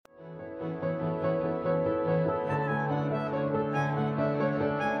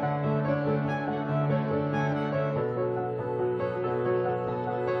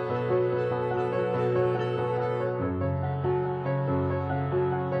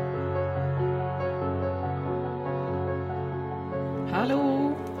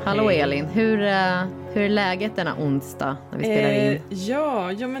Hallå! Hallå Hej. Elin, hur är läget denna onsdag när vi spelar in?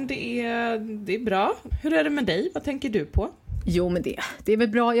 Ja, men det är bra. Hur är det med dig? Vad tänker du på? Jo, men det är väl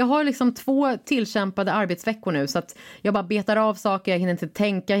bra. Jag har liksom 2 tillkämpade arbetsveckor nu, så att jag bara betar av saker, jag hinner inte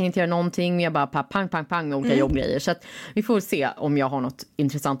tänka, jag hinner inte göra någonting, jag bara pang med olika jobbgrejer. Så att vi får se om jag har något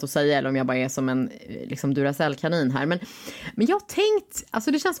intressant att säga eller om jag bara är som en liksom Duracell-kanin här. Men jag har tänkt,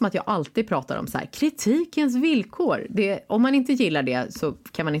 alltså det känns som att jag alltid pratar om så här, kritikens villkor. Om man inte gillar det så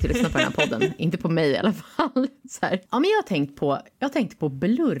kan man inte lyssna på den här podden. Inte på mig i alla fall. Så här. Ja, men jag har tänkt på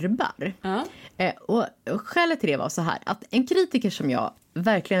blurbar. Och skälet till det var så här, att en kritiker som jag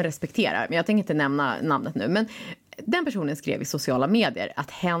verkligen respekterar, men jag tänker inte nämna namnet nu, men den personen skrev i sociala medier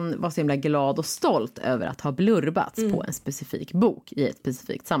att hen var så himla glad och stolt över att ha blurbats på en specifik bok i ett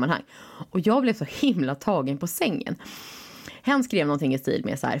specifikt sammanhang. Och jag blev så himla tagen på sängen. Hen skrev någonting i stil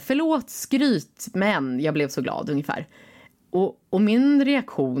med så här: förlåt skryt, men jag blev så glad ungefär. Och min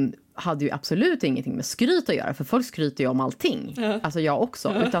reaktion hade ju absolut ingenting med skryt att göra, för folk skryter ju om allting. Alltså jag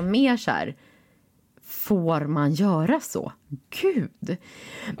också, utan mer så här: får man göra så? Gud.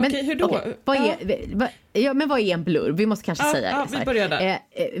 Men, okej, hur då? Okay, vad är en blurb? Vi måste kanske säga det. Vi börjar där.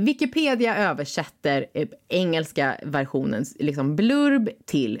 Wikipedia översätter engelska versionens liksom blurb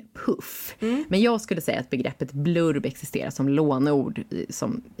till puff. Men jag skulle säga att begreppet blurb existerar som lånord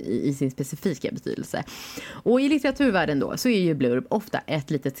som i sin specifika betydelse. Och i litteraturvärlden då så är ju blurb ofta ett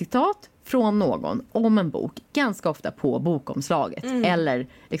litet citat från någon om en bok, ganska ofta på bokomslaget eller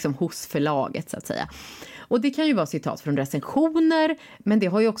liksom hos förlaget så att säga. Och det kan ju vara citat från recensioner, men det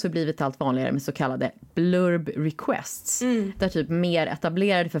har ju också blivit allt vanligare med så kallade blurb requests. Där typ mer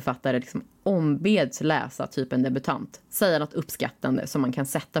etablerade författare liksom ombeds läsa typ en debutant, säga något uppskattande som man kan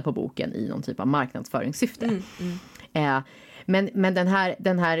sätta på boken i någon typ av marknadsföringssyfte. Men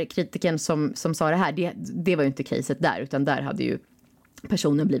den här kritiken som sa det här, det var ju inte caset där, utan där hade ju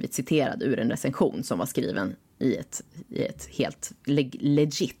personen blivit citerad ur en recension som var skriven i ett helt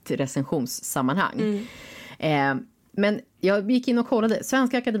legit recensionssammanhang. Men jag gick in och kollade.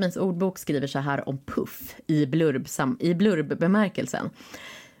 Svenska Akademins ordbok skriver så här om puff i blurb-bemärkelsen.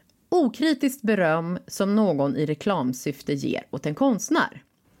 Okritiskt beröm som någon i reklamsyfte ger åt en konstnär.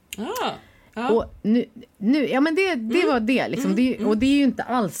 Och nu, ja men det var det liksom. Och det är ju inte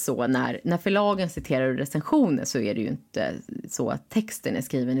alls så när förlagen citerar ur recensioner, så är det ju inte så att texten är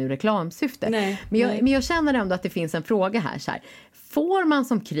skriven ur reklamsyfte. Men jag känner ändå att det finns en fråga här så här: får man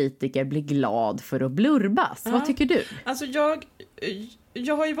som kritiker bli glad för att blurbas? Vad tycker du? Alltså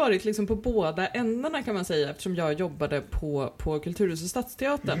jag har ju varit liksom på båda ändarna kan man säga, eftersom jag jobbade på Kulturhuset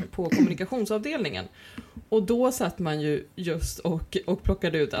Stadsteatern på kommunikationsavdelningen. Och då satt man ju just och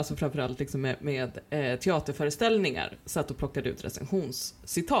plockade ut, alltså framförallt liksom med teaterföreställningar, satt och plockade ut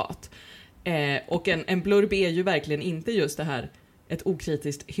recensionscitat. Och en blurb är ju verkligen inte just det här ett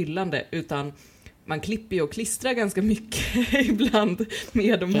okritiskt hyllande, utan man klipper ju och klistrar ganska mycket ibland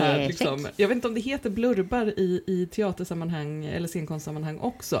med de här liksom, jag vet inte om det heter blurbar i teatersammanhang eller scenkonstsammanhang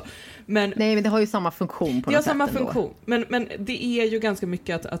också. Nej, men det har ju samma funktion på något sätt. Det har samma funktion. Men det är ju ganska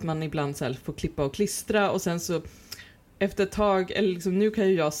mycket att man ibland själv får klippa och klistra, och sen så efter ett tag, eller liksom, nu kan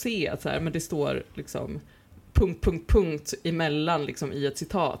ju jag se att så här, men det står liksom punkt emellan liksom i ett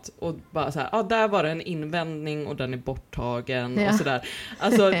citat, och bara så här, där var det en invändning och den är borttagen och sådär.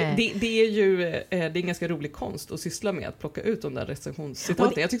 Alltså det är ju det är en ganska rolig konst att syssla med, att plocka ut de där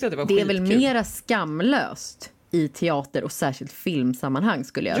recensionscitaten. Jag tyckte att det var skitkul. Det är väl mera skamlöst i teater och särskilt filmsammanhang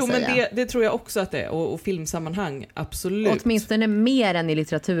skulle jag säga. Jo, men det tror jag också att det är, och filmsammanhang, absolut. Åtminstone mer än i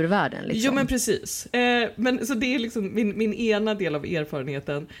litteraturvärlden liksom. Jo, men precis. Men så det är liksom min ena del av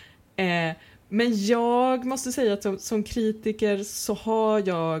erfarenheten. Men jag måste säga att som kritiker så har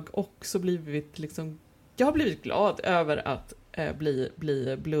jag också blivit liksom, jag har blivit glad över att bli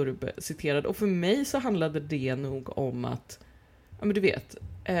blurb-citerad. Och för mig så handlade det nog om att, ja men du vet,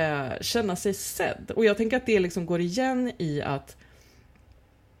 känna sig sedd. Och jag tänker att det liksom går igen i att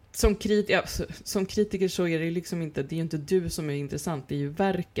som kritiker så är det liksom inte, det är ju inte du som är intressant, det är ju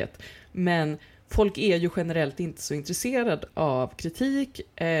verket. Men folk är ju generellt inte så intresserad av kritik.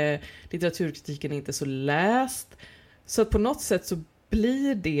 Litteraturkritiken är inte så läst. Så att på något sätt så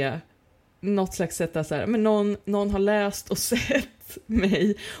blir det något slags sätt att så här, men någon har läst och sett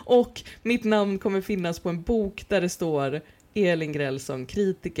mig. Och mitt namn kommer finnas på en bok där det står Elin Grell som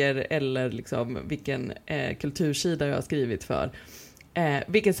kritiker, eller liksom vilken kultursida jag har skrivit för.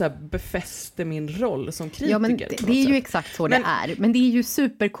 Vilket så här befäster min roll som kritiker. Ja, men det är ju exakt så det är. Men det är ju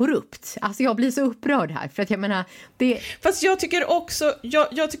superkorrupt. Alltså jag blir så upprörd här. För att jag menar, fast jag tycker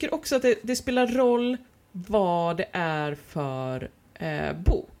också att det spelar roll vad det är för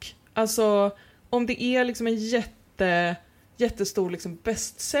bok. Alltså om det är liksom en jättestor liksom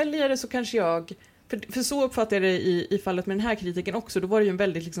bästsäljare så kanske jag, för så uppfattar jag det i fallet med den här kritiken också, då var det ju en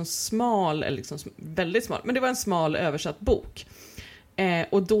väldigt liksom smal, eller liksom väldigt smal, men det var en smal översatt bok.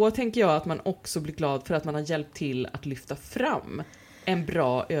 Och då tänker jag att man också blir glad för att man har hjälpt till att lyfta fram en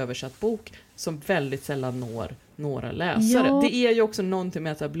bra översatt bok som väldigt sällan når några läsare. Ja. Det är ju också någonting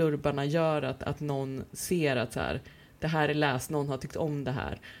med att så här, blurbarna gör att någon ser att så här, det här är läst, någon har tyckt om det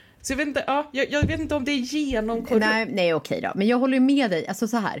här. Så jag vet inte, jag vet inte om det är genomkorrekt. Nej, okej då. Men jag håller med dig. Alltså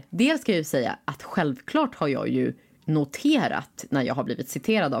så här, dels ska jag ju säga att självklart har jag ju noterat när jag har blivit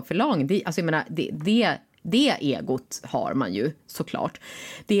citerad av förlagen. Alltså jag menar, det egot har man ju såklart.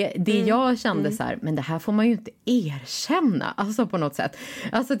 Det jag kände så här, men det här får man ju inte erkänna, alltså på något sätt.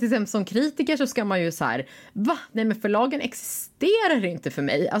 Alltså till exempel som kritiker så ska man ju så här, va? Nej, men förlagen existerar inte för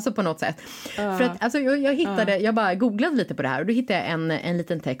mig, alltså på något sätt. För att alltså jag hittade, jag bara googlade lite på det här och då hittade jag en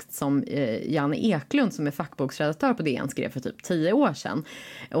liten text som Janne Eklund som är fackboksredaktör på DN skrev för typ 10 år sedan.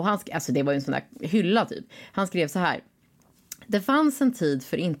 Och han alltså det var ju en sån där hylla typ. Han skrev så här: det fanns en tid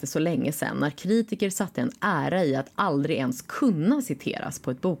för inte så länge sedan när kritiker satte en ära i att aldrig ens kunna citeras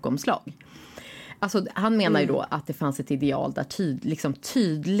på ett bokomslag. Alltså, han menar ju då att det fanns ett ideal där liksom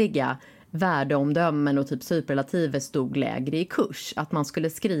tydliga värdeomdömen och typ superlativer stod lägre i kurs. Att man skulle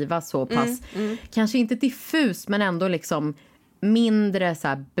skriva så pass, kanske inte diffus men ändå liksom mindre så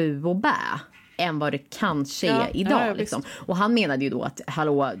här bu och bä än vad det kanske är idag. Liksom. Och han menade ju då att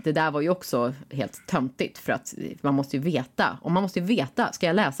hallå, det där var ju också helt töntigt för att man måste ju veta. Och man måste ju veta, ska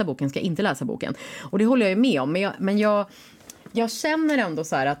jag läsa boken, ska jag inte läsa boken? Och det håller jag ju med om. Men jag känner ändå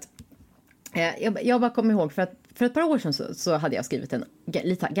så här att jag bara kommer ihåg för ett par år sedan så hade jag skrivit en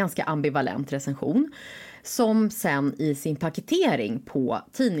ganska ambivalent recension som sen i sin paketering på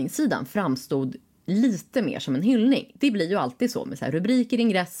tidningssidan framstod lite mer som en hyllning. Det blir ju alltid så med så här rubriker,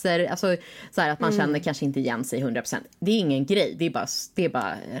 ingresser, alltså så här att man känner kanske inte igen sig 100%. Det är ingen grej, det är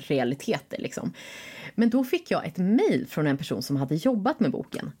bara realiteter liksom. Men då fick jag ett mejl från en person som hade jobbat med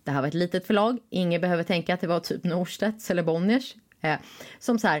boken. Det här var ett litet förlag, ingen behöver tänka att det var typ Norstedts eller Bonniers,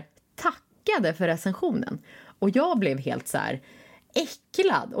 som så här tackade för recensionen. Och jag blev helt så här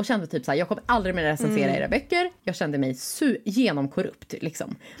äcklad och kände typ så här, jag kommer aldrig mer recensera era böcker. Jag kände mig genomkorrupt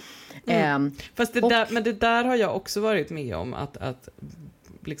liksom. Fast men det där har jag också varit med om att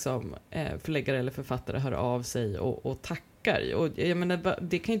liksom, förläggare eller författare hör av sig och tackar. Och jag menar,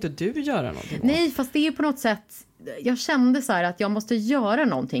 det kan inte du göra någonting åt. Nej, fast det är på något sätt, jag kände så här att jag måste göra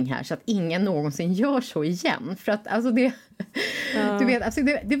någonting här så att ingen någonsin gör så igen. För att alltså det, du vet, alltså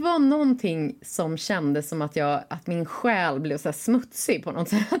det var någonting som kändes som att min själ blev så här smutsig på något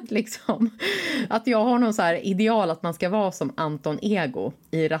sätt liksom. Att jag har någon så här ideal att man ska vara som Anton Ego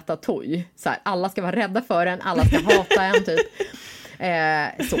i Ratatouille. Så här, alla ska vara rädda för en, alla ska hata en typ.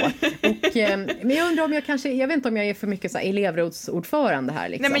 Så. Och, men jag undrar om jag vet inte om jag är för mycket så här elevrådsordförande här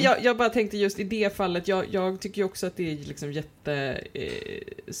liksom. Nej, men jag bara tänkte just i det fallet, jag tycker ju också att det är liksom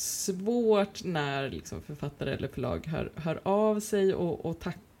jättesvårt när liksom författare eller förlag hör av sig och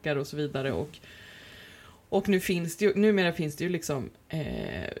tackar och så vidare och numera finns det ju liksom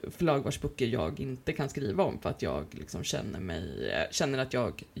förlag vars böcker jag inte kan skriva om för att jag liksom känner att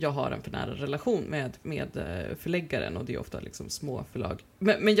jag har en för nära relation med förläggaren och det är ofta liksom små förlag.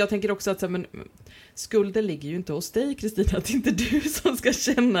 Men jag tänker också att skulden ligger ju inte hos dig, Kristina, att det är inte du som ska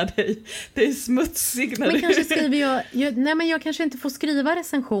känna dig smutsig. Men kanske skriver jag kanske inte får skriva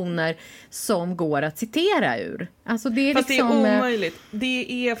recensioner som går att citera ur. Alltså det är fast liksom, det är omöjligt.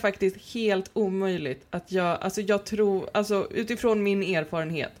 Det är faktiskt helt omöjligt att jag tror, alltså utifrån min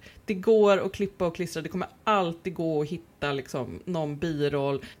erfarenhet, det går att klippa och klistra, det kommer alltid gå att hitta liksom någon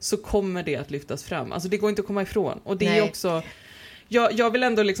biroll, så kommer det att lyftas fram. Alltså det går inte att komma ifrån. Och det är också, jag vill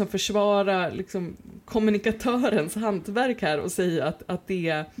ändå liksom försvara liksom kommunikatörens hantverk här och säga att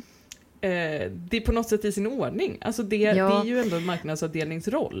det är på något sätt i sin ordning. Alltså det är ju ändå en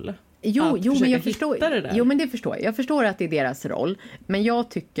marknadsavdelningsroll. Jo, men jag förstår det där. Jo, men det förstår jag. Jag förstår att det är deras roll, men jag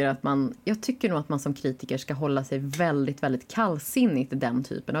tycker nog att man som kritiker ska hålla sig väldigt, väldigt kallsinnigt i den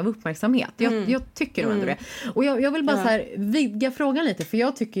typen av uppmärksamhet. Jag tycker nog ändå det. Och jag vill bara så här vidga frågan lite, för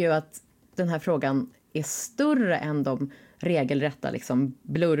jag tycker ju att den här frågan är större än de regelrätta liksom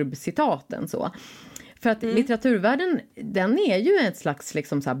blurbcitaten så. För att litteraturvärlden, den är ju ett slags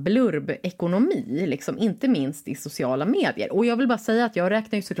liksom så här blurbekonomi, liksom, inte minst i sociala medier. Och jag vill bara säga att jag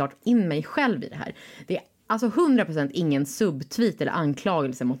räknar ju såklart in mig själv i det här. Det är alltså 100% ingen subtweet eller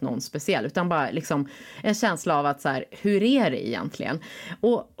anklagelse mot någon speciell, utan bara liksom en känsla av att så här, hur är det egentligen?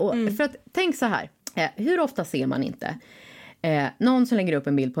 Och för att tänk så här, hur ofta ser man inte någon som lägger upp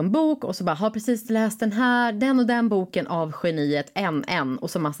en bild på en bok och så bara har precis läst den och den boken av geniet NN och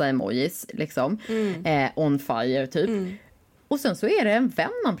så massa emojis liksom, on fire typ. Och sen så är det en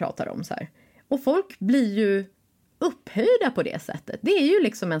vän man pratar om så här. Och folk blir ju upphöjda på det sättet. Det är ju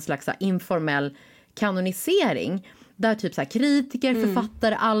liksom en slags så här, informell kanonisering. Där typ så här, kritiker,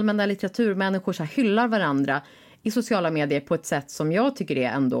 författare, allmänna litteraturmänniskor så här, hyllar varandra i sociala medier på ett sätt som jag tycker är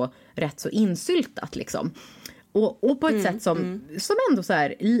ändå rätt så insyltat liksom. Och på ett sätt som ändå så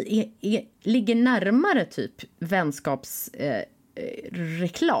här ligger närmare typ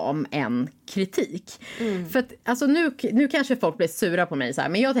vänskapsreklam än kritik. För att alltså nu kanske folk blir sura på mig så här,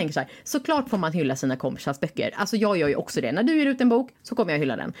 men jag tänker så här, såklart får man hylla sina kompisars böcker. Alltså jag gör ju också det. När du ger ut en bok så kommer jag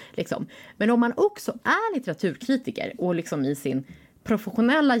hylla den liksom. Men om man också är litteraturkritiker och liksom i sin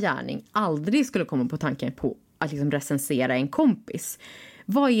professionella gärning aldrig skulle komma på tanken på att liksom recensera en kompis.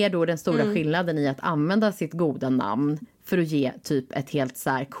 Vad är då den stora skillnaden i att använda sitt goda namn för att ge typ ett helt så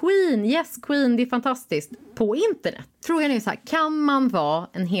här Queen, yes Queen, det är fantastiskt på internet? Frågan är så här, kan man vara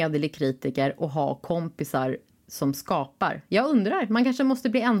en hederlig kritiker och ha kompisar som skapar? Jag undrar, man kanske måste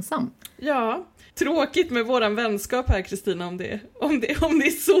bli ensam. Ja, tråkigt med våran vänskap här, Kristina, om det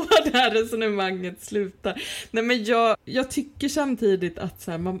är så det här resonemanget slutar. Nej, men jag tycker samtidigt att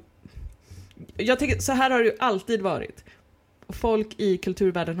så här, jag tänker, så här har det ju alltid varit. Folk i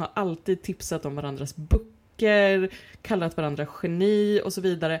kulturvärlden har alltid tipsat om varandras böcker, kallat varandra geni och så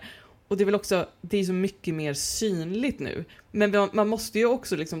vidare. Och det är väl också, det är så mycket mer synligt nu. Men man måste ju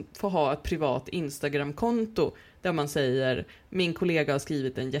också liksom få ha ett privat Instagram-konto där man säger, min kollega har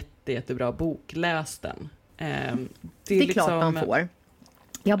skrivit en jättebra bok, läs den. Det är liksom, klart man får.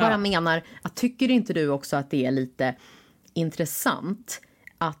 Jag bara menar, att tycker inte du också att det är lite intressant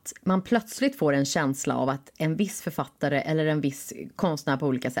att man plötsligt får en känsla av att en viss författare eller en viss konstnär på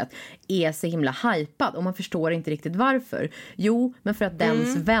olika sätt är så himla hypad och man förstår inte riktigt varför. Jo, men för att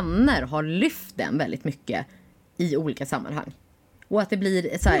dens vänner har lyft den väldigt mycket i olika sammanhang. Och att det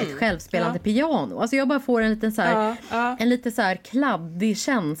blir så här ett självspelande piano. Alltså jag bara får en liten så här, en lite så här kladdig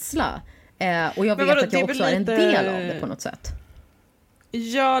känsla. Och jag vet att jag också är en del av det på något sätt.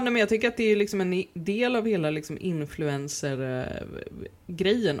 Ja, nej, men jag tycker att det är liksom en del av hela liksom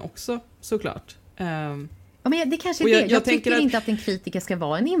influencer-grejen också, såklart. Ja, men det kanske är det. Jag tycker inte att en kritiker ska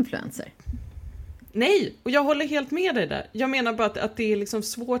vara en influencer. Nej, och jag håller helt med dig där. Jag menar bara att det är liksom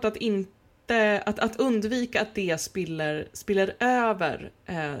svårt att att undvika att det spiller över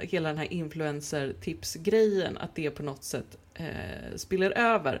hela den här influencer-tips-grejen, att det på något sätt spiller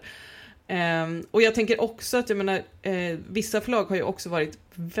över. Och jag tänker också att jag menar, vissa förlag har ju också varit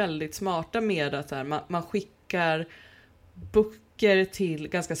väldigt smarta med att så här, man skickar böcker till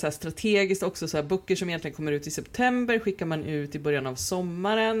ganska så här strategiskt också, så här, böcker som egentligen kommer ut i september skickar man ut i början av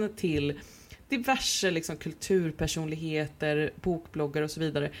sommaren till diverse liksom kulturpersonligheter, bokbloggar och så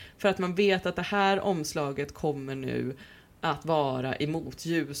vidare, för att man vet att det här omslaget kommer nu att vara i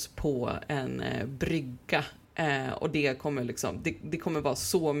motljus på en brygga. Och det kommer liksom, det kommer vara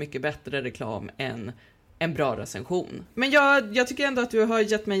så mycket bättre reklam än en bra recension. Men jag tycker ändå att du har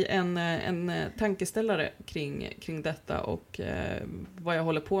gett mig en tankeställare kring detta och vad jag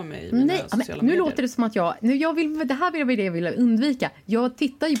håller på med i mina sociala medier. Nu låter det som att det här vill jag vilja undvika. Jag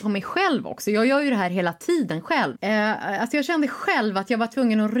tittar ju på mig själv också. Jag gör ju det här hela tiden själv. Alltså jag kände själv att jag var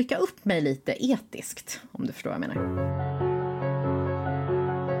tvungen att rycka upp mig lite etiskt, om du förstår vad jag menar.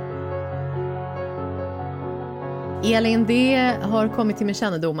 Elin, det har kommit till min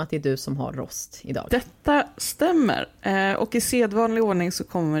kännedom att det är du som har rost idag. Detta stämmer. Och i sedvanlig ordning så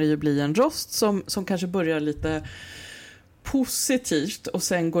kommer det ju bli en rost som kanske börjar lite positivt och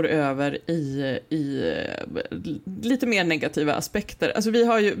sen går över i lite mer negativa aspekter. Alltså vi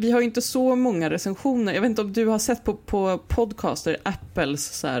har ju inte så många recensioner. Jag vet inte om du har sett på podcaster,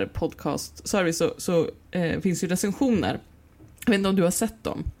 Apples så här podcast service, så finns ju recensioner. Jag vet inte om du har sett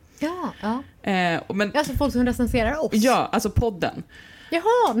dem. Ja. Men, alltså folk som recenserar oss. Ja, alltså podden.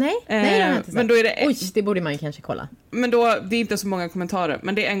 Jaha, nej det har jag inte sett. Men då är det, oj, det borde man ju kanske kolla. Men då, det är inte så många kommentarer.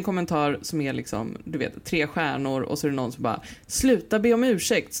 Men det är en kommentar som är liksom, du vet, 3 stjärnor. Och så är det någon som bara, sluta be om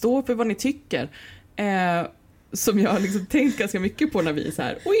ursäkt, stå för vad ni tycker. Som jag har liksom tänkt ganska mycket på när vi är så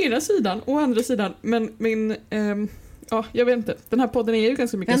här, å ena sidan, å andra sidan. Men ja, jag vet inte. Den här podden är ju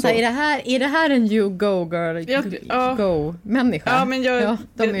ganska mycket så. Är det här en you go girl, go-människa? Ja, men de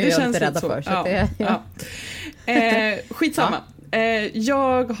är ju lite rädda för. Så skitsamma.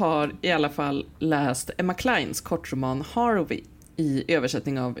 Jag har i alla fall läst Emma Kleins kortroman Harvey i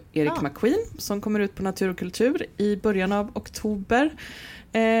översättning av Erik McQueen som kommer ut på Natur och kultur i början av oktober.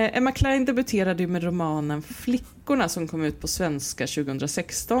 Emma Klein debuterade ju med romanen Flickorna som kom ut på svenska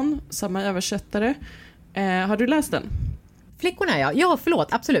 2016, samma översättare. Har du läst den? Flickorna, ja. Ja, förlåt,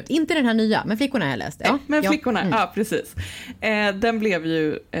 absolut. Inte den här nya, men Flickorna har jag läst. Ja, men Flickorna, ja precis. Den blev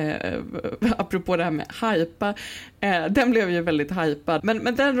ju, apropå det här med hypa, den blev ju väldigt hypad.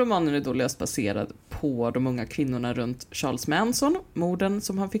 Men den romanen är då löst baserad på de unga kvinnorna runt Charles Manson, morden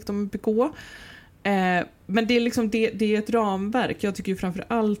som han fick dem att begå. Men det är liksom det är ett ramverk. Jag tycker ju framför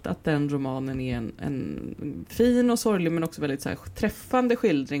allt att den romanen är en fin och sorglig men också väldigt så här, träffande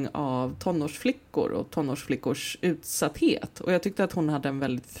skildring av tonårsflickor och tonårsflickors utsatthet. Och jag tyckte att hon hade en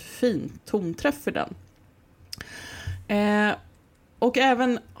väldigt fin tonträff för den. Och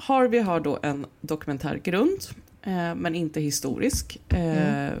även Harvey har då en dokumentärgrund, men inte historisk.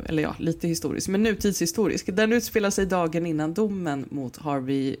 Eller ja, lite historisk, men nutidshistorisk. Den utspelar sig dagen innan domen mot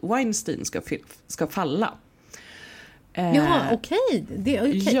Harvey Weinstein ska falla. Ja, okej.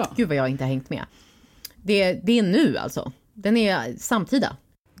 Ja. Gud vad jag inte har hängt med. Det är nu alltså. Den är samtida.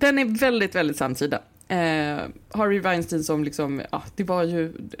 Den är väldigt, väldigt samtida. Harvey Weinstein som liksom, ja, det var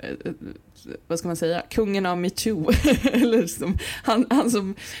ju, vad ska man säga, kungen av MeToo. Eller som,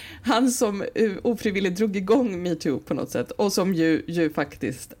 han som ofrivilligt drog igång MeToo på något sätt. Och som ju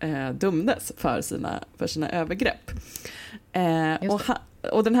faktiskt dömdes för sina övergrepp.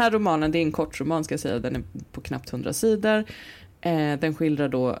 Och den här romanen, det är en kort roman ska jag säga, den är på knappt 100 sidor. Den skildrar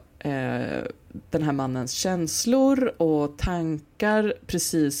då den här mannens känslor och tankar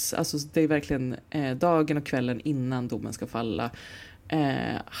precis, alltså det är verkligen dagen och kvällen innan domen ska falla.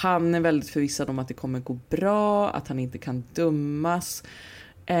 Han är väldigt förvissad om att det kommer gå bra, att han inte kan dömas.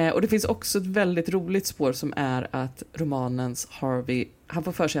 Och det finns också ett väldigt roligt spår som är att romanens Harvey, han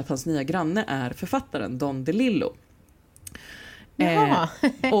får för sig att hans nya granne är författaren Don DeLillo.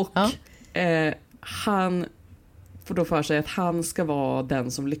 Och han får då för sig att han ska vara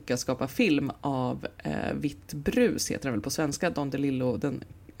den som lyckas skapa film av Vitt brus, heter den väl på svenska, Don DeLillo, den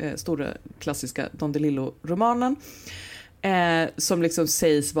stora klassiska Don DeLillo-romanen. Som liksom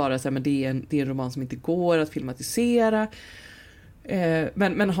sägs vara så här, men det är en roman som inte går att filmatisera.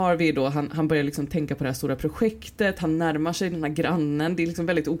 Men Harvey då, han börjar liksom tänka på det här stora projektet, han närmar sig den här grannen, det är liksom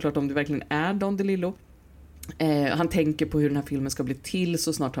väldigt oklart om det verkligen är Don DeLillo. Han tänker på hur den här filmen ska bli till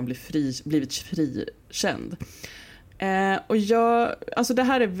så snart han blivit frikänd. Och alltså det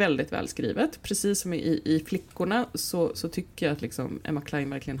här är väldigt välskrivet. Precis som i Flickorna så tycker jag att liksom Emma Cline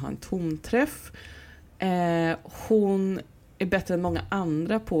verkligen har en tonträff. Hon är bättre än många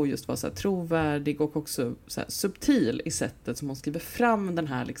andra på just vara så här trovärdig och också så här subtil i sättet som hon skriver fram den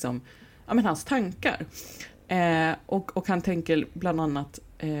här liksom, ja, men hans tankar. Och han tänker bland annat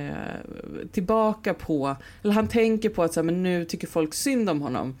tillbaka på, eller han tänker på att så här, men nu tycker folk synd om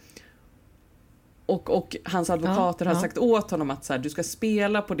honom. Och hans advokater har sagt åt honom att så här, du ska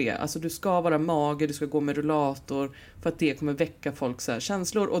spela på det. Alltså du ska vara mager, du ska gå med rullator för att det kommer väcka folks så här,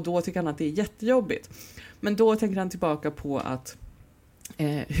 känslor. Och då tycker han att det är jättejobbigt. Men då tänker han tillbaka på att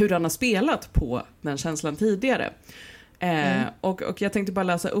hur han har spelat på den känslan tidigare. Och jag tänkte bara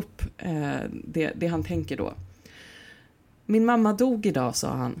läsa upp det han tänker då. Min mamma dog idag, sa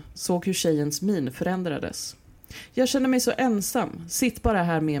han. Såg hur tjejens min förändrades. Jag känner mig så ensam. Sitt bara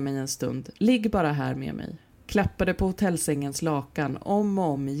här med mig en stund. Ligg bara här med mig. Klappade på hotellsängens lakan om och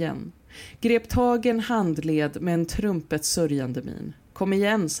om igen. Grep tag en handled med en trumpet sörjande min. Kom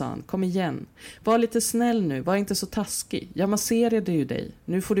igen, sa han. Kom igen. Var lite snäll nu. Var inte så taskig. Jag masserade ju dig.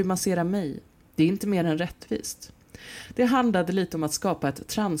 Nu får du massera mig. Det är inte mer än rättvist. Det handlade lite om att skapa ett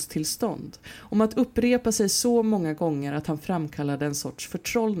transtillstånd. Om att upprepa sig så många gånger att han framkallade en sorts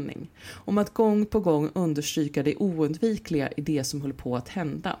förtrollning. Om att gång på gång understryka det oundvikliga i det som höll på att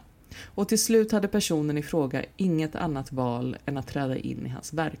hända. Och till slut hade personen i fråga inget annat val än att träda in i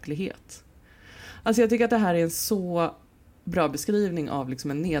hans verklighet. Alltså jag tycker att det här är en så bra beskrivning av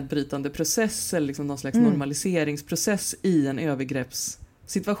liksom en nedbrytande process eller liksom någon slags normaliseringsprocess i en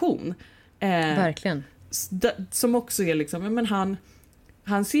övergreppssituation. Verkligen. Som också är liksom, men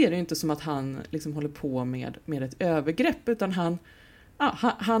han ser det ju inte som att han liksom håller på med ett övergrepp, utan han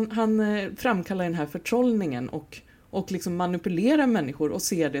framkallar den här förtrollningen och liksom manipulerar människor och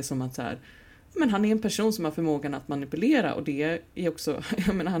ser det som att så här, men han är en person som har förmågan att manipulera, och det är också,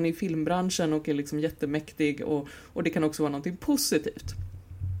 jag menar, han är i filmbranschen och är liksom jättemäktig, och det kan också vara något positivt.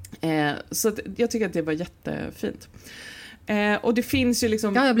 Så att jag tycker att det var jättefint. Och det finns ju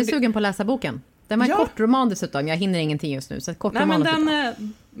liksom... Ja, jag blir sugen på att läsa boken. Den var en kort roman dessutom. Jag hinner ingenting just nu. Så kort roman.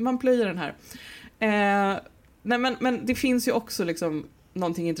 Men man plöjer den här. Men det finns ju också liksom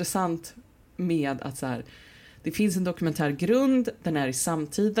någonting intressant med att så här, det finns en dokumentär grund, den är i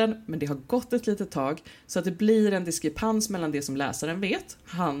samtiden, men det har gått ett litet tag, så att det blir en diskrepans mellan det som läsaren vet.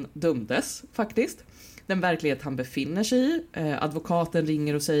 Han dömdes faktiskt. Den verklighet han befinner sig i. Advokaten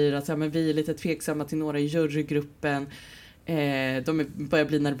ringer och säger att ja, men vi är lite tveksamma till några i jurygruppen. De börjar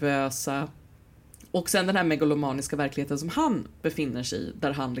bli nervösa. Och sen den här megalomaniska verkligheten som han befinner sig i,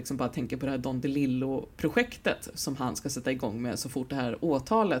 där han liksom bara tänker på det här Don DeLillo-projektet som han ska sätta igång med så fort det här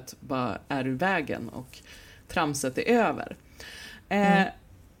åtalet bara är ur vägen och tramset är över.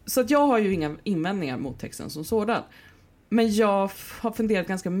 Så att jag har ju inga invändningar mot texten som sådan. Men jag har funderat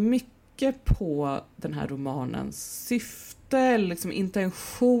ganska mycket på den här romanens syfte, eller liksom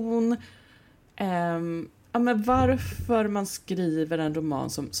intention. Men varför man skriver en roman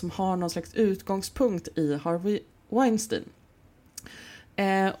som har någon slags utgångspunkt i Harvey Weinstein.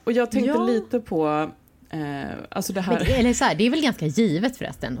 Och jag tänkte lite på alltså det här. Eller så här, det är väl ganska givet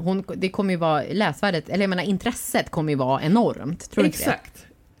förresten. Det kommer ju vara läsvärdet, eller jag menar intresset kommer ju vara enormt, tror du inte det? Exakt.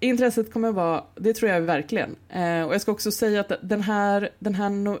 Intresset kommer vara, det tror jag verkligen. Och jag ska också säga att den här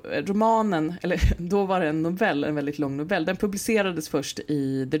romanen, eller då var det en novell, en väldigt lång novell, den publicerades först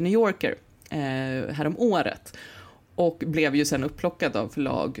i The New Yorker härom året och blev ju sen upplockad av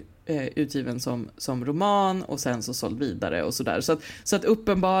förlag, utgiven som roman och sen så såld vidare och sådär. Så att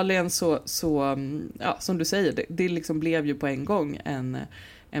uppenbarligen så ja, som du säger, det liksom blev ju på en gång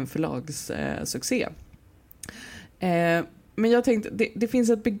en förlagssuccé. Men jag tänkte, det finns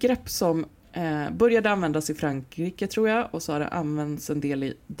ett begrepp som började användas i Frankrike tror jag, och så har det använts en del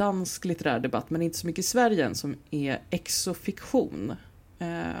i dansk litterär debatt, men inte så mycket i Sverige än, som är exofiktion.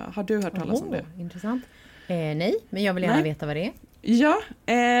 Har du hört talas om det? Intressant. Nej, men jag vill gärna veta vad det är. Ja,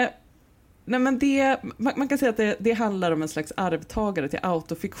 nej men man kan säga att det handlar om en slags arvtagare till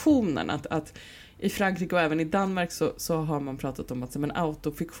autofiktionen. Att i Frankrike och även i Danmark så har man pratat om att men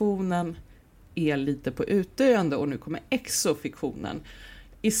autofiktionen är lite på utdöende och nu kommer exofiktionen.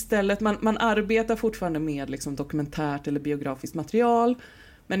 Istället, man arbetar fortfarande med liksom dokumentärt eller biografiskt material,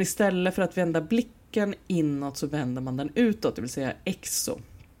 men istället för att vända blicken inåt så vänder man den utåt, det vill säga exo.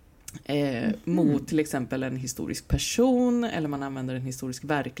 Mot till exempel en historisk person, eller man använder en historisk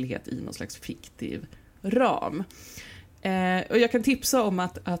verklighet i någon slags fiktiv ram. Och jag kan tipsa om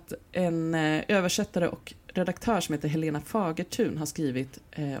att en översättare och redaktör som heter Helena Fagertun har skrivit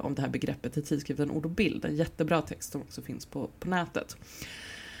om det här begreppet i tidskriften Ord och bild. En jättebra text som också finns på nätet.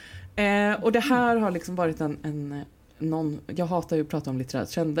 Och det här har liksom varit jag hatar ju att prata om litterära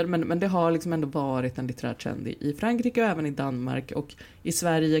trender, men det har liksom ändå varit en litterär trend i Frankrike och även i Danmark, och i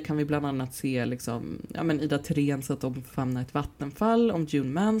Sverige kan vi bland annat se liksom, Ida Therens Att omfamna ett vattenfall om June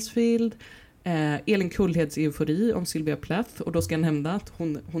Mansfield, Elin Kullheds Eufori om Sylvia Plath, och då ska jag nämna att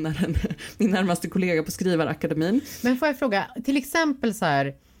hon är min närmaste kollega på Skrivarakademin. Men får jag fråga, till exempel så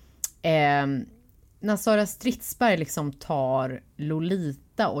här, när Sara Stridsberg liksom tar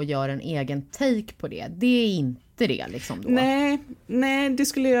Lolita och gör en egen take på det är inte det liksom då? Nej, det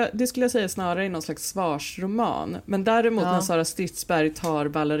skulle jag säga snarare i någon slags svarsroman. Men däremot när Sara Stridsberg tar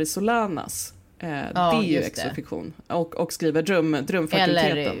Valerie Solanas, det är ju exofiktion. Och skriver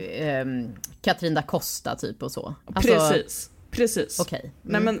drömfakulteten. Eller Katrin da Costa typ och så. Alltså, precis. Okej.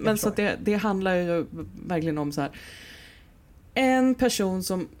 Nej, men så att det handlar ju verkligen om så här, en person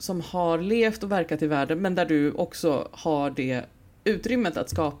som har levt och verkat i världen, men där du också har det utrymmet att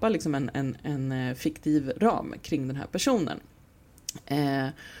skapa liksom en fiktiv ram kring den här personen.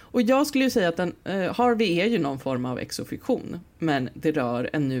 Och jag skulle ju säga att Harvey är ju någon form av exofiktion, men det rör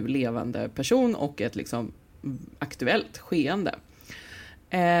en nu levande person och ett liksom aktuellt skeende.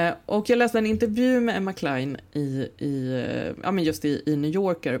 Och jag läste en intervju med Emma Cline just i New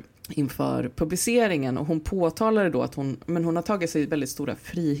Yorker inför publiceringen, och hon påtalade då att hon har tagit sig väldigt stora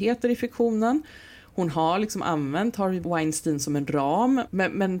friheter i fiktionen. Hon har liksom använt Harvey Weinstein som en ram,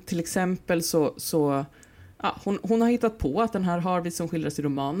 men till exempel hon har hittat på att den här Harvey som skildras i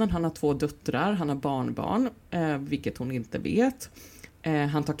romanen, han har 2 döttrar, han har barnbarn, vilket hon inte vet.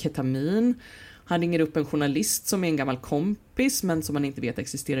 Han tar ketamin. Han ringer upp en journalist som är en gammal kompis, men som man inte vet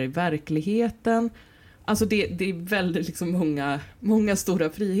existerar i verkligheten. Alltså det är väldigt liksom många stora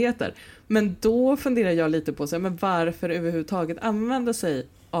friheter. Men då funderar jag lite på men varför överhuvudtaget använda sig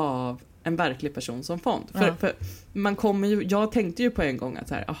av en verklig person som fond. För man kommer ju, jag tänkte ju på en gång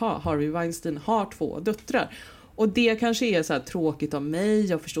att Harvey Weinstein har 2 döttrar. Och det kanske är så här tråkigt av mig,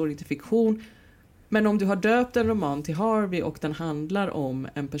 jag förstår inte fiktion. Men om du har döpt en roman till Harvey och den handlar om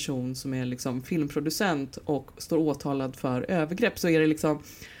en person som är liksom filmproducent och står åtalad för övergrepp, så är det liksom,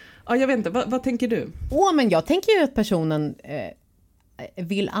 jag vet inte, vad tänker du? Men jag tänker ju att personen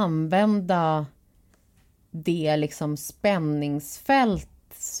vill använda det liksom spänningsfält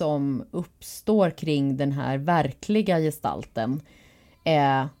som uppstår kring den här verkliga gestalten.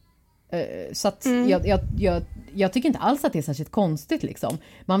 Så att jag tycker inte alls att det är särskilt konstigt liksom.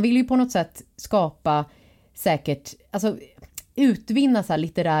 Man vill ju på något sätt skapa säkert, alltså utvinna så här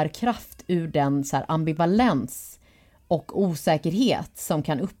litterär kraft ur den så här ambivalens och osäkerhet som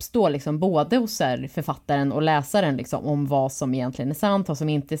kan uppstå liksom både hos författaren och läsaren liksom, om vad som egentligen är sant, vad som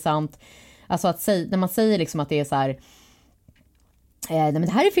inte är sant. Alltså när man säger liksom att det är så här, nej, men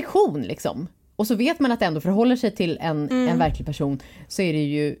det här är fiktion liksom. Och så vet man att det ändå förhåller sig till en verklig person, så är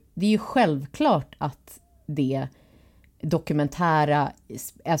det är ju självklart att det dokumentära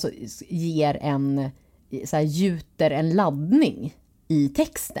alltså ger så här, gjuter en laddning i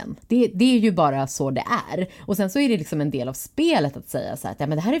texten. Det är ju bara så det är. Och sen så är det liksom en del av spelet att säga så här, att ja,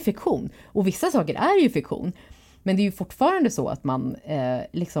 men det här är fiktion. Och vissa saker är ju fiktion. Men det är ju fortfarande så att man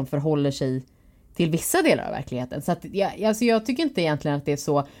liksom förhåller sig till vissa delar av verkligheten. Så att, jag tycker inte egentligen att det är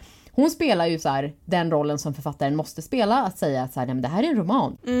så. Hon spelar ju så här, den rollen som författaren måste spela, att säga att så här, nej, men det här är en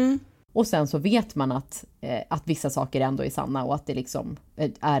roman. Och sen så vet man att vissa saker ändå är sanna och att det liksom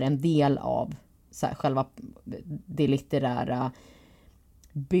är en del av så här, själva det litterära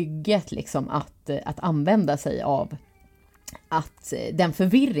bygget liksom, att använda sig av den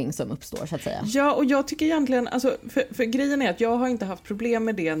förvirring som uppstår så att säga. Ja, och jag tycker egentligen, alltså, för grejen är att jag har inte haft problem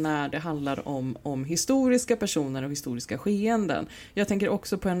med det när det handlar om historiska personer och historiska skeenden. Jag tänker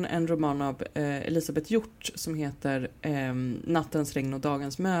också på en roman av Elisabeth Hjort som heter Nattens regn och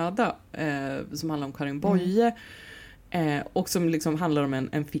dagens möda, som handlar om Karin Boye. Och som liksom handlar om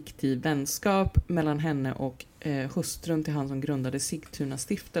en fiktiv vänskap mellan henne och hustrun till han som grundade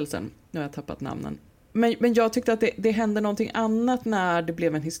Sigtuna-stiftelsen. Nu har jag tappat namnen. Men jag tyckte att det hände någonting annat när det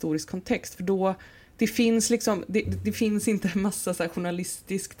blev en historisk kontext. För då, det finns liksom, det finns inte en massa så här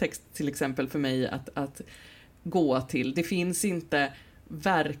journalistisk text till exempel för mig att gå till. Det finns inte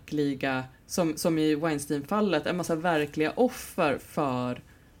verkliga, som i Weinstein-fallet, en massa verkliga offer för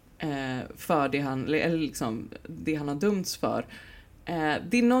det det han har dömts för.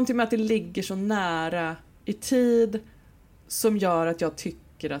 Det är någonting med att det ligger så nära i tid som gör att jag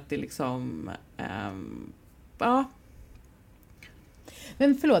tycker att det liksom ja.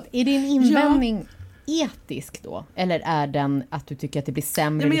 Men förlåt, är det en invändning etisk då? Eller är den att du tycker att det blir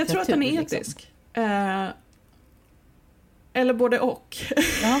sämre men jag tror att den är etisk. Liksom? Eller både och.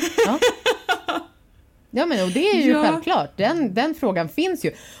 Ja. Ja, men och det är ju självklart. Den frågan finns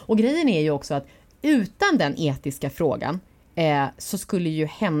ju. Och grejen är ju också att utan den etiska frågan så skulle ju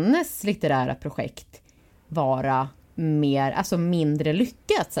hennes litterära projekt vara mindre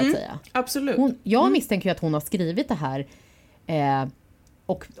lyckat så att säga. Absolut. Jag misstänker ju att hon har skrivit det här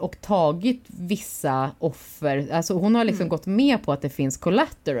och tagit vissa offer. Alltså hon har liksom gått med på att det finns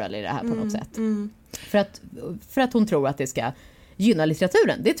collateral i det här på något sätt. För att hon tror att det ska gynna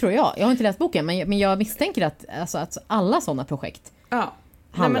litteraturen. Det tror jag. Jag har inte läst boken, men jag misstänker att alla sådana projekt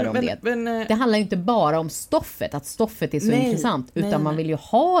handlar om det. Det handlar ju inte bara om stoffet, att stoffet är så intressant, utan man vill ju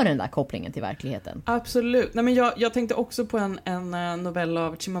ha den där kopplingen till verkligheten. Absolut. Nej, men jag tänkte också på en novell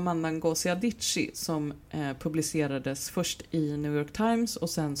av Chimamanda Ngozi Adichie som publicerades först i New York Times och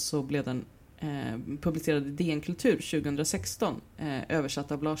sen så blev den publicerad i DN Kultur 2016,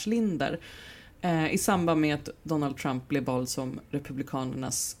 översatt av Lars Linder. I samband med att Donald Trump blev vald som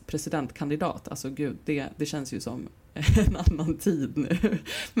republikanernas presidentkandidat. Alltså gud, det känns ju som en annan tid nu.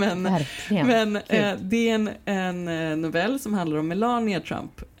 Men det är en novell som handlar om Melania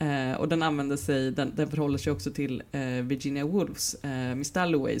Trump. Och den förhåller sig också till Virginia Woolfs Miss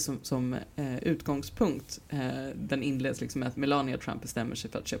Dalloway som utgångspunkt. Den inleds liksom med att Melania Trump bestämmer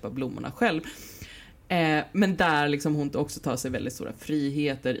sig för att köpa blommorna själv. Men där liksom hon också tar sig väldigt stora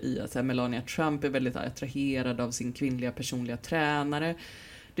friheter i att Melania Trump är väldigt attraherad av sin kvinnliga personliga tränare.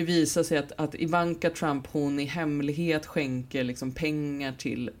 Det visar sig att Ivanka Trump, hon i hemlighet skänker liksom pengar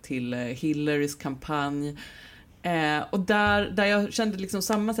till Hillarys kampanj. Och där jag kände liksom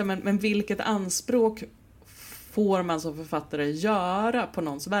samma, men vilket anspråk får man som författare göra på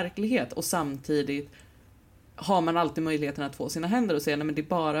någons verklighet, och samtidigt har man alltid möjligheten att få sina händer och säga nej, men det är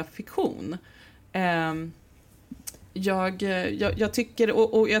bara fiktion. Jag tycker,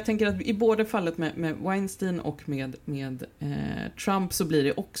 och jag tänker att i både fallet med Weinstein och med Trump så blir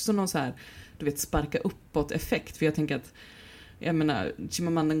det också någon så här, du vet, sparka uppåt effekt. För jag tänker att, jag menar,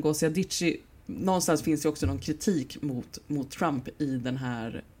 Chimamanda Ngozi Adichie, någonstans finns det också någon kritik mot Trump i den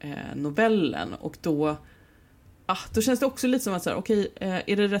här novellen, och då känns det också lite som att så här, okej,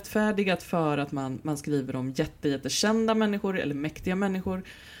 är det rättfärdigt för att man skriver om jättekända människor eller mäktiga människor,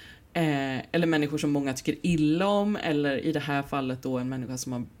 eller människor som många tycker illa om, eller i det här fallet då en människa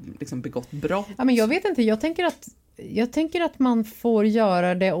som har liksom begått brott. Ja, men jag vet inte, jag tänker att man får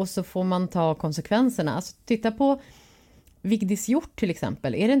göra det och så får man ta konsekvenserna. Alltså, titta på Vigdis Hjort till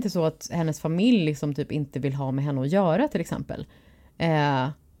exempel. Är det inte så att hennes familj liksom typ inte vill ha med henne att göra till exempel?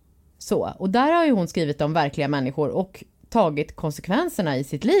 Så. Och där har ju hon skrivit om verkliga människor, och tagit konsekvenserna i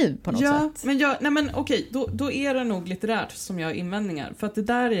sitt liv på något sätt. Men okej, då är det nog litterärt som jag har invändningar. För att det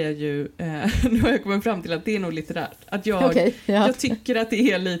där är ju, nu har jag kommit fram till att det är nog litterärt. Att jag tycker att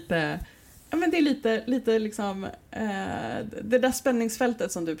det är lite, men det är lite liksom, det där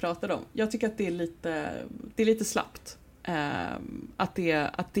spänningsfältet som du pratade om. Jag tycker att det är lite slappt. Att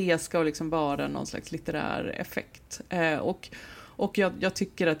det ska liksom vara någon slags litterär effekt. Och jag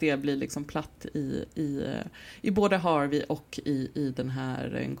tycker att det blir liksom platt i både Harvey och i den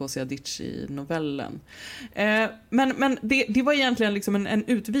här Ngozi Adichie-novellen. Men det var egentligen liksom en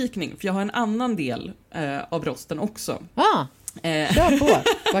utvikning, för jag har en annan del av rosten också. Kör på,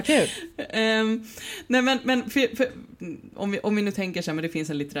 vad kul. Nej, men om vi nu tänker så här, men det finns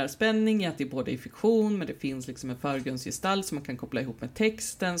en litterär spänning i att det är både i fiktion, men det finns liksom en förgrundsgestalt som man kan koppla ihop med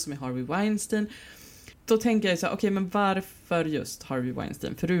texten, som är Harvey Weinstein. Då tänker jag så här, okej, men varför just Harvey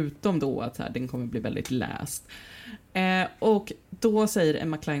Weinstein? Förutom då att så här, den kommer bli väldigt läst. Och då säger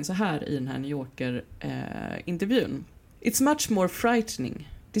Emma Cline så här i den här New Yorker-intervjun. It's much more frightening,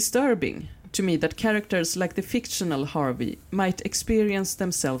 disturbing to me that characters like the fictional Harvey might experience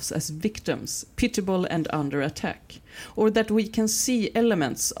themselves as victims, pitiable and under attack, or that we can see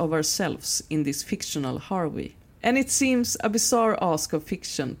elements of ourselves in this fictional Harvey. And it seems a bizarre ask of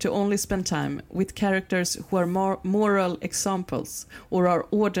fiction to only spend time with characters who are moral examples or are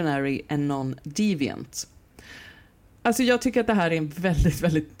ordinary and non-deviant. Alltså jag tycker att det här är en väldigt,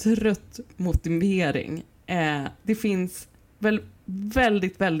 väldigt trött motivering. Det finns väl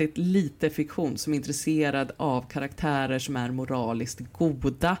väldigt, väldigt lite fiktion som är intresserad av karaktärer som är moraliskt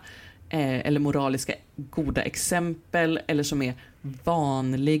goda, eller moraliska goda exempel, eller som är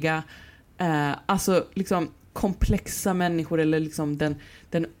vanliga. Alltså liksom komplexa människor, eller liksom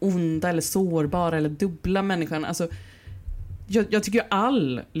den onda eller sårbara eller dubbla människan. Alltså jag tycker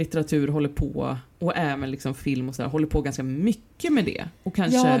all litteratur håller på, och även liksom film och så där, håller på ganska mycket med det. Och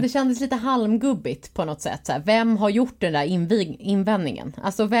kanske... Ja, det kändes lite halmgubbigt på något sätt. Så här, vem har gjort den där invändningen?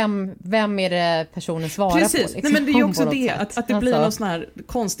 Alltså vem är det personen svarar Precis. på? Liksom, nej, men det är ju också det, att det blir något sån här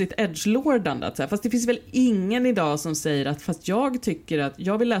konstigt edgelordande. Att så här, fast det finns väl ingen idag som säger att fast jag tycker att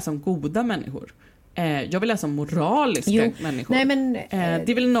jag vill läsa om goda människor. Jag vill läsa om moraliska människor. Nej, men,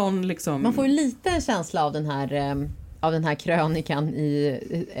 det är väl någon liksom... Man får ju lite en känsla av den här krönikan i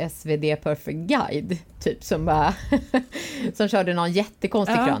SvD Perfect Guide typ, som bara som körde någon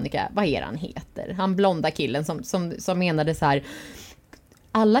jättekonstig krönika. Vad är han heter? Han blonda killen som menade så här: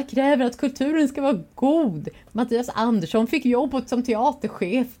 alla kräver att kulturen ska vara god. Mattias Andersson fick jobbet som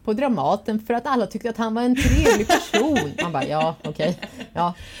teaterchef på Dramaten för att alla tyckte att han var en trevlig person. Man bara, ja, okej.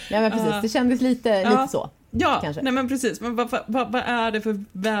 Ja, men precis. Det kändes lite så. Ja, kanske. Nej men precis. Men vad är det för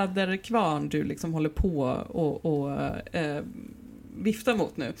väderkvarn du liksom håller på och vifta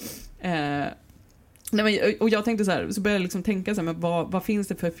mot nu? Nej, men, och jag tänkte så här, så började jag liksom tänka så här, men vad finns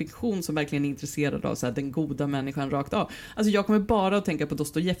det för fiktion som verkligen är intresserad av så här, den goda människan rakt av? Alltså jag kommer bara att tänka på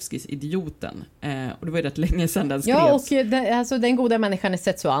Dostojevskijs Idioten, och det var ju rätt länge sedan den skrevs. Ja, och alltså, den goda människan är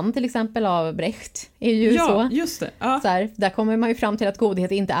Setsuan till exempel av Brecht är ju så. Ja, just det. Ja. Så här, där kommer man ju fram till att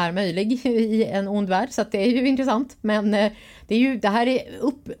godhet inte är möjlig i en ond värld, så att det är ju intressant, men det här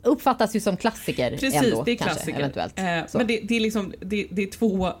uppfattas ju som klassiker. Precis, ändå, det är kanske, klassiker. eventuellt. Men det är liksom det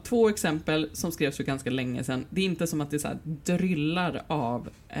är två exempel som skrevs för ganska länge sedan. Det är inte som att det så här dryllar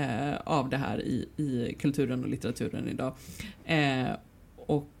av det här i kulturen och litteraturen idag.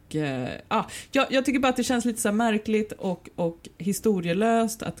 Jag tycker bara att det känns lite så här märkligt och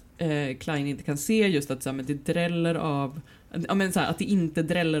historielöst att Cline inte kan se just att så här, men det dräller av, så här, att det inte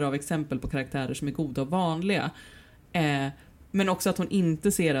dräller av exempel på karaktärer som är goda och vanliga. Men också att hon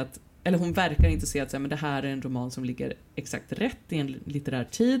inte ser att, eller hon verkar inte se att så här, men det här är en roman som ligger exakt rätt i en litterär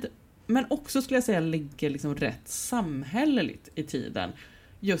tid, men också skulle jag säga ligger liksom rätt samhälleligt i tiden.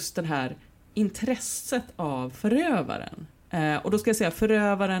 Just det här intresset av förövaren. Och då ska jag säga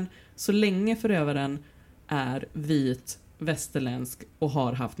förövaren, så länge förövaren är vit, västerländsk och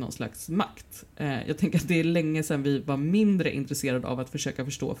har haft någon slags makt. Jag tänker att det är länge sedan vi var mindre intresserade av att försöka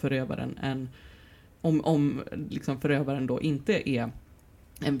förstå förövaren än om liksom förövaren då inte är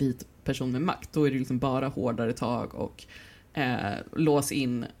en vit person med makt. Då är det liksom bara hårdare tag och lås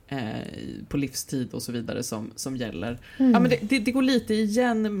in på livstid och så vidare som gäller. Ja, men det går lite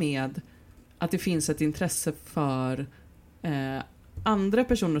igen med att det finns ett intresse för andra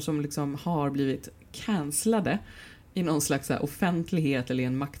personer som liksom har blivit cancellade i någon slags så här offentlighet eller i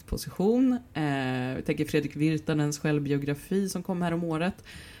en maktposition. Jag tänker Fredrik Virtanens självbiografi som kom här om året.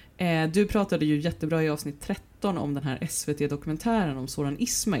 Du pratade ju jättebra i avsnitt 13 om den här SVT-dokumentären om Soran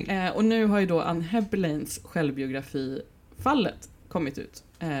Ismail. Och nu har ju då Anne Heberleins självbiografi Fallet kommit ut.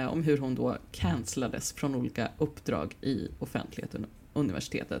 om hur hon då cancellades från olika uppdrag i offentligheten och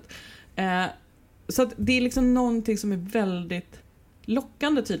universitetet. Så att det är liksom någonting som är väldigt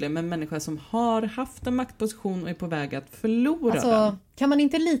lockande tydligen med en människa som har haft en maktposition och är på väg att förlora den. Kan man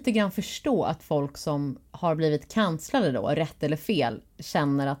inte lite grann förstå att folk som har blivit cancellade då, rätt eller fel,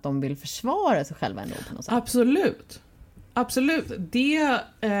 känner att de vill försvara sig själva ändå på något sätt? Absolut.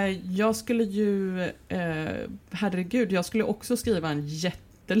 Jag skulle ju, herregud, jag skulle också skriva en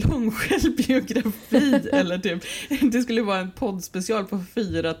jättelång självbiografi eller typ, det skulle vara en poddspecial på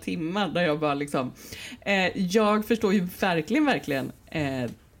 4 timmar där jag bara liksom, jag förstår ju verkligen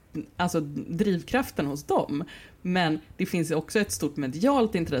alltså drivkraften hos dem, men det finns också ett stort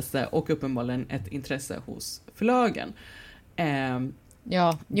medialt intresse och uppenbarligen ett intresse hos förlagen.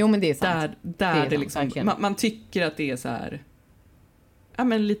 Ja, jo men det är sant. Där det liksom, man tycker att det är så här, ja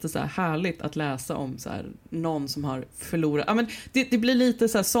men lite så här härligt att läsa om så här någon som har förlorat. Ja men det blir lite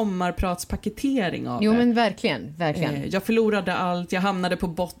så här sommarpratspaketering av det. Jo men verkligen. Jag förlorade allt, jag hamnade på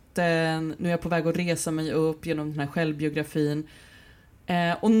botten, nu är jag på väg att resa mig upp genom den här självbiografin.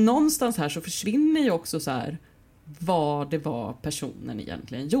 Och någonstans här så försvinner ju också så här vad det var personen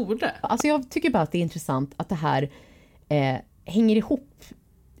egentligen gjorde. Alltså jag tycker bara att det är intressant att det här hänger ihop.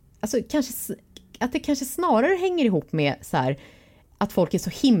 Alltså att det kanske snarare hänger ihop med så här att folk är så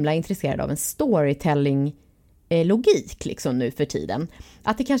himla intresserade av en storytelling logik liksom nu för tiden.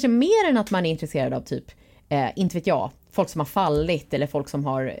 Att det kanske är mer än att man är intresserad av typ, inte vet jag, folk som har fallit eller folk som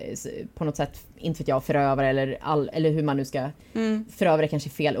har på något sätt, inte vet jag, förövare eller hur man nu ska förövare kanske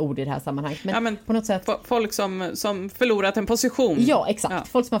är fel ord i det här sammanhanget. Men på något sätt folk som förlorat en position. Ja, exakt. Ja.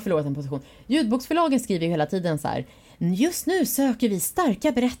 Folk som har förlorat en position. Ljudboksförlagen skriver ju hela tiden så här: just nu söker vi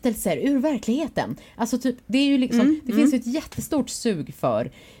starka berättelser ur verkligheten. Alltså typ, det är ju liksom, det finns ju ett jättestort sug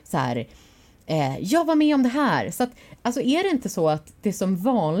för så här, jag var med om det här. Så att, alltså är det inte så att det som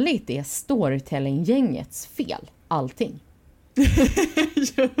vanligt är storytelling-gängets fel? Allting.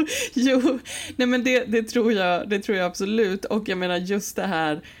 jo, nej men det tror jag absolut. Och jag menar just det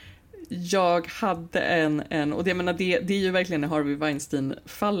här, jag hade en och jag menar det är ju verkligen Harvey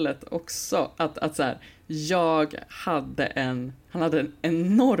Weinstein-fallet också, att så här, han hade en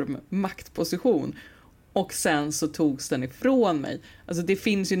enorm maktposition och sen så togs den ifrån mig. Alltså det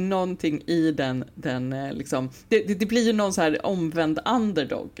finns ju någonting i den liksom, det blir ju någon så här omvänd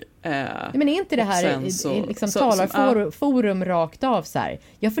underdog. Men är inte det här liksom talarforum rakt av så här?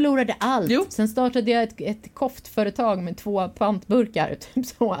 Jag förlorade allt. Jo. Sen startade jag ett koftföretag med 2 pantburkar typ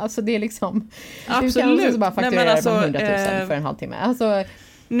så. Alltså det är liksom, absolut. Du kan också bara fakturera alltså, 100 000 för en halvtimme. Alltså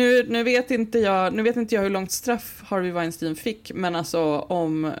Nu vet inte jag hur långt straff Harvey Weinstein fick, men alltså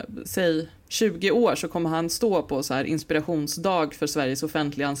om säg 20 år så kommer han stå på så här inspirationsdag för Sveriges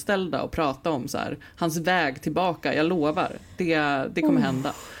offentliga anställda och prata om så här hans väg tillbaka. Jag lovar, det kommer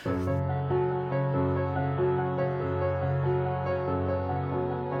hända.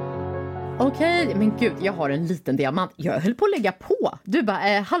 Okej, men gud, jag har en liten diamant. Jag höll på att lägga på. Du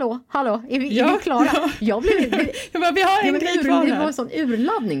bara, hallå, är vi klara? Ja. Jag blev vi har en grej kvar. Det var en sån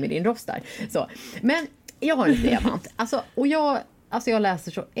urladdning med din röst där. Så, men jag har en liten diamant. Jag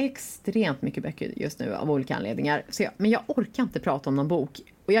läser så extremt mycket böcker just nu av olika anledningar. Men jag orkar inte prata om någon bok.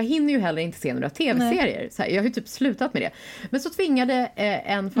 Och jag hinner ju heller inte se några tv-serier. Så här, jag har ju typ slutat med det. Men så tvingade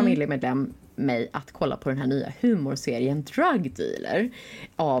en familjemedlem mig att kolla på den här nya humorserien Drug Dealer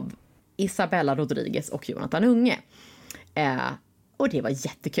av Isabella Rodriguez och Jonathan Unge. Och det var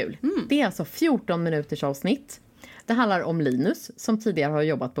jättekul. Det är alltså 14 minuters avsnitt. Det handlar om Linus som tidigare har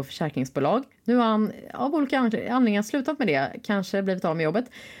jobbat på försäkringsbolag. Nu har han av olika anledningar slutat med det, kanske blivit av med jobbet,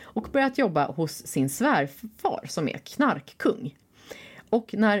 och börjat jobba hos sin svärfar som är knarkkung.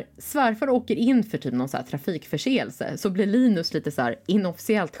 Och när svärfar åker in för typ någon så här trafikförseelse så blir Linus lite så här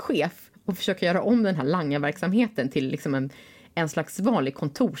inofficiellt chef och försöker göra om den här langarverksamheten till liksom en slags vanlig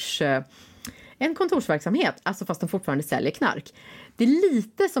kontorsverksamhet, alltså fast de fortfarande säljer knark. Det är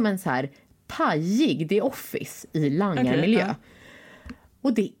lite som en så här pajig The Office i langarmiljö. Okay,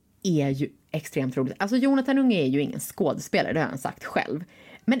 och det är ju extremt roligt. Alltså Jonathan Unge är ju ingen skådespelare, det har han sagt själv.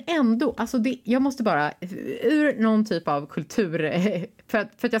 Men ändå, alltså jag måste bara ur någon typ av kultur för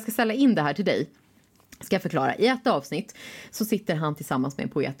att jag ska sälja in det här till dig. Ska jag förklara. I ett avsnitt så sitter han tillsammans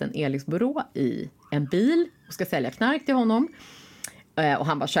med poeten Elis Borå i en bil och ska sälja knark till honom. Och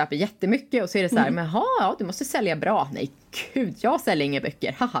han bara köper jättemycket och så är det så här, men du måste sälja bra. Nej, gud, jag säljer inga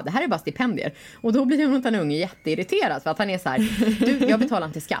böcker. Haha, det här är bara stipendier. Och då blir Jonathan Unge jätteirriterad för att han är så här, jag betalar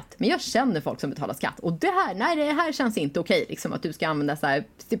inte skatt, men jag känner folk som betalar skatt. Och det här känns inte okej, liksom att du ska använda så här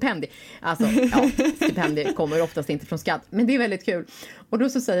stipendier. Alltså, stipendier kommer oftast inte från skatt, men det är väldigt kul. Och då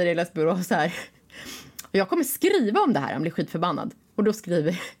så säger Elis Borå så här, jag kommer skriva om det här, han blir skitförbannad. Och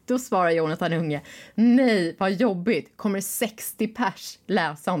då svarar Jonathan Unge, nej vad jobbigt, kommer 60 pers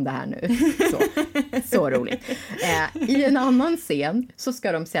läsa om det här nu? Så roligt. I en annan scen så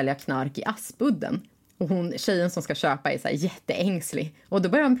ska de sälja knark i Aspudden. Och tjejen som ska köpa är så här jätteängslig. Och då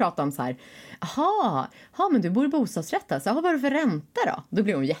börjar de prata om så här, men du bor i bostadsrätt alltså, vad är det för ränta då? Då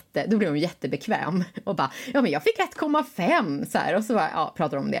blir hon jättebekväm. Och bara, ja men jag fick 1,5 så här. Och så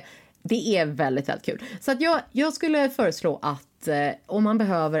pratar de om det. Det är väldigt, väldigt kul. Så att jag skulle föreslå att om man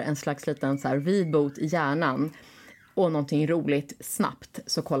behöver en slags liten så här reboot i hjärnan och någonting roligt snabbt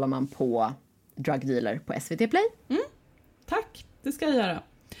så kollar man på Drug Dealer på SVT Play. Tack, det ska jag göra.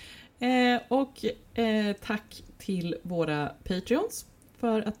 Och tack till våra Patreons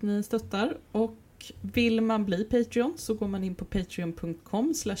för att ni stöttar. Och vill man bli Patreon så går man in på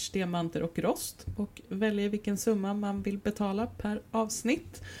patreon.com/diamanterochrost och väljer vilken summa man vill betala per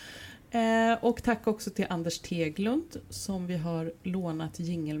avsnitt. Och tack också till Anders Teglund som vi har lånat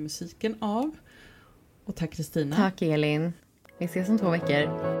jingelmusiken av. Och tack Kristina. Tack Elin. Vi ses om 2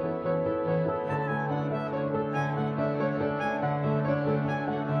 veckor.